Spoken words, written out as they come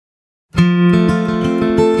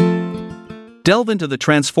Delve into the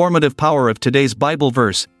transformative power of today's Bible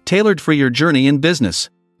verse, tailored for your journey in business.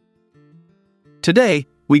 Today,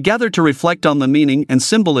 we gather to reflect on the meaning and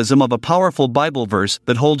symbolism of a powerful Bible verse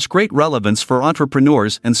that holds great relevance for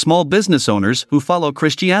entrepreneurs and small business owners who follow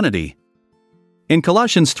Christianity. In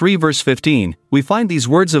Colossians 3 verse 15, we find these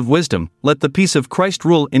words of wisdom: "Let the peace of Christ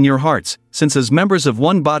rule in your hearts, since as members of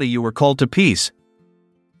one body you were called to peace.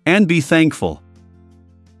 And be thankful."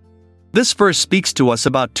 This verse speaks to us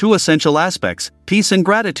about two essential aspects, peace and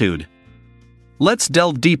gratitude. Let's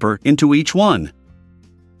delve deeper into each one.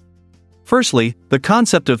 Firstly, the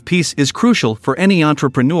concept of peace is crucial for any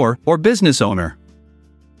entrepreneur or business owner.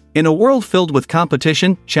 In a world filled with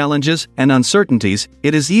competition, challenges, and uncertainties,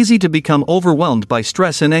 it is easy to become overwhelmed by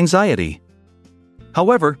stress and anxiety.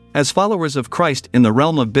 However, as followers of Christ in the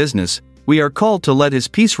realm of business, we are called to let His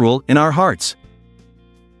peace rule in our hearts.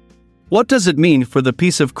 What does it mean for the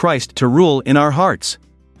peace of Christ to rule in our hearts?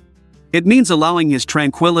 It means allowing His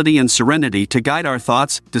tranquility and serenity to guide our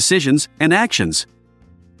thoughts, decisions, and actions.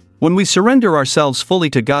 When we surrender ourselves fully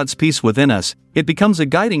to God's peace within us, it becomes a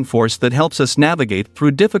guiding force that helps us navigate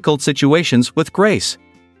through difficult situations with grace.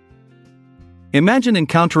 Imagine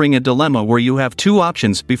encountering a dilemma where you have two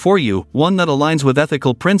options before you, one that aligns with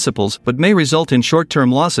ethical principles but may result in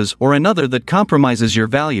short-term losses, or another that compromises your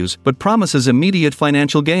values but promises immediate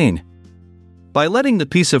financial gain. By letting the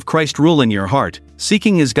peace of Christ rule in your heart,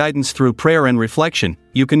 seeking His guidance through prayer and reflection,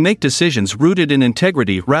 you can make decisions rooted in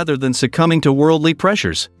integrity rather than succumbing to worldly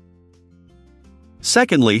pressures.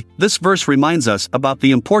 Secondly, this verse reminds us about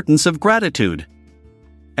the importance of gratitude.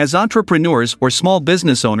 As entrepreneurs or small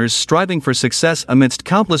business owners striving for success amidst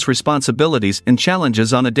countless responsibilities and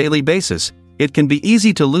challenges on a daily basis, it can be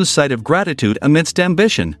easy to lose sight of gratitude amidst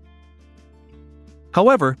ambition.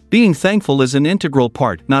 However, being thankful is an integral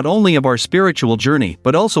part not only of our spiritual journey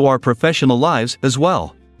but also our professional lives as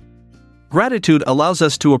well. Gratitude allows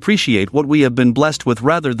us to appreciate what we have been blessed with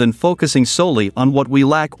rather than focusing solely on what we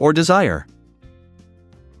lack or desire.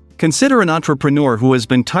 Consider an entrepreneur who has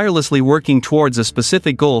been tirelessly working towards a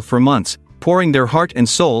specific goal for months, pouring their heart and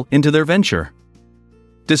soul into their venture.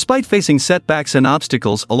 Despite facing setbacks and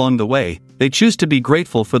obstacles along the way, they choose to be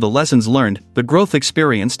grateful for the lessons learned, the growth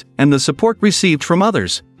experienced, and the support received from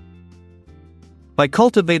others. By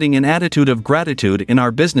cultivating an attitude of gratitude in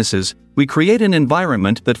our businesses, we create an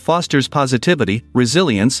environment that fosters positivity,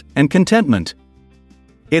 resilience, and contentment.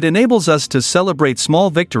 It enables us to celebrate small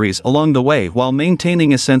victories along the way while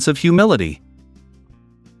maintaining a sense of humility.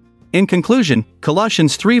 In conclusion,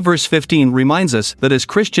 Colossians 3 verse 15 reminds us that as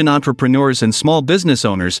Christian entrepreneurs and small business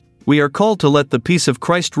owners, we are called to let the peace of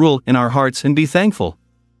Christ rule in our hearts and be thankful.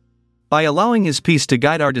 By allowing His peace to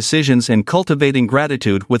guide our decisions and cultivating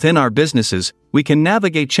gratitude within our businesses, we can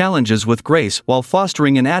navigate challenges with grace while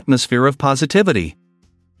fostering an atmosphere of positivity.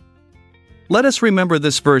 Let us remember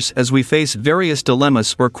this verse as we face various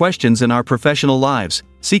dilemmas or questions in our professional lives,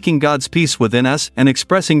 seeking God's peace within us and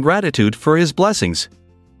expressing gratitude for His blessings.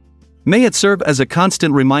 May it serve as a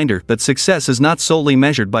constant reminder that success is not solely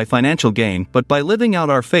measured by financial gain but by living out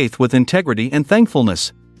our faith with integrity and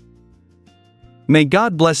thankfulness. May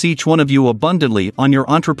God bless each one of you abundantly on your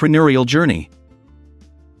entrepreneurial journey.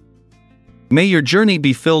 May your journey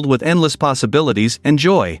be filled with endless possibilities and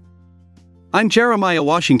joy. I'm Jeremiah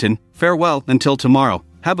Washington. Farewell until tomorrow.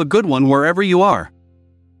 Have a good one wherever you are.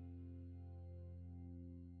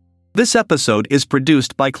 This episode is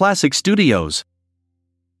produced by Classic Studios.